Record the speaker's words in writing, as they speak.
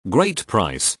Great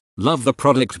price. Love the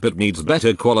product but needs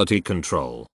better quality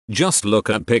control. Just look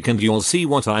at pic and you'll see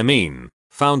what I mean.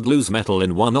 Found loose metal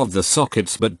in one of the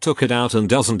sockets but took it out and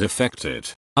doesn't affect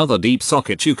it. Other deep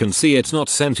socket you can see it's not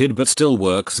scented but still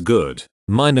works good.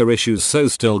 Minor issues so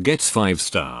still gets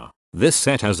 5-star. This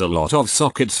set has a lot of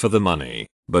sockets for the money,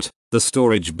 but the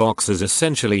storage box is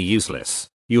essentially useless.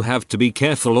 You have to be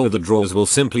careful or the drawers will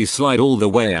simply slide all the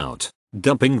way out,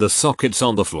 dumping the sockets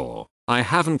on the floor. I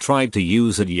haven't tried to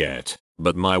use it yet,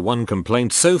 but my one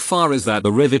complaint so far is that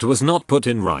the rivet was not put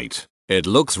in right. It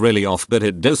looks really off but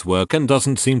it does work and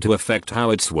doesn't seem to affect how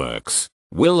it works.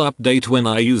 Will update when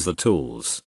I use the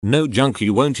tools. No junk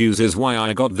you won't use is why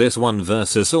I got this one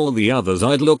versus all the others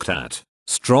I'd looked at.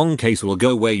 Strong case will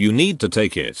go where you need to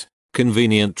take it.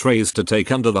 Convenient trays to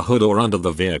take under the hood or under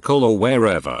the vehicle or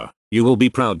wherever. You will be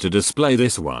proud to display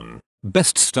this one.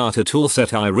 Best starter tool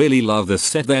set. I really love this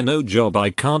set. There's no job I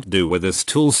can't do with this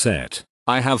tool set.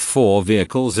 I have 4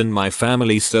 vehicles in my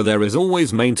family so there is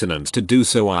always maintenance to do,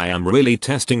 so I am really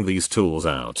testing these tools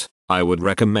out. I would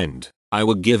recommend. I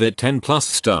would give it 10+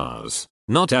 stars.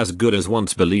 Not as good as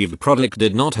once believed. Product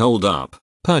did not hold up.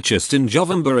 Purchased in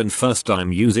November and first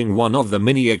time using one of the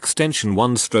mini extension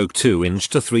 1/2 inch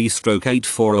to 3/8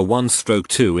 for a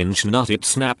 1/2 inch nut. It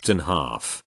snapped in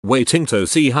half. Waiting to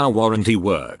see how warranty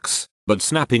works, but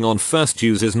snapping on first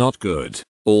use is not good.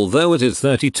 Although it is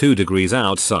 32 degrees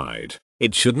outside,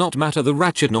 it should not matter. The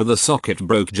ratchet nor the socket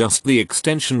broke, just the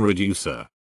extension reducer.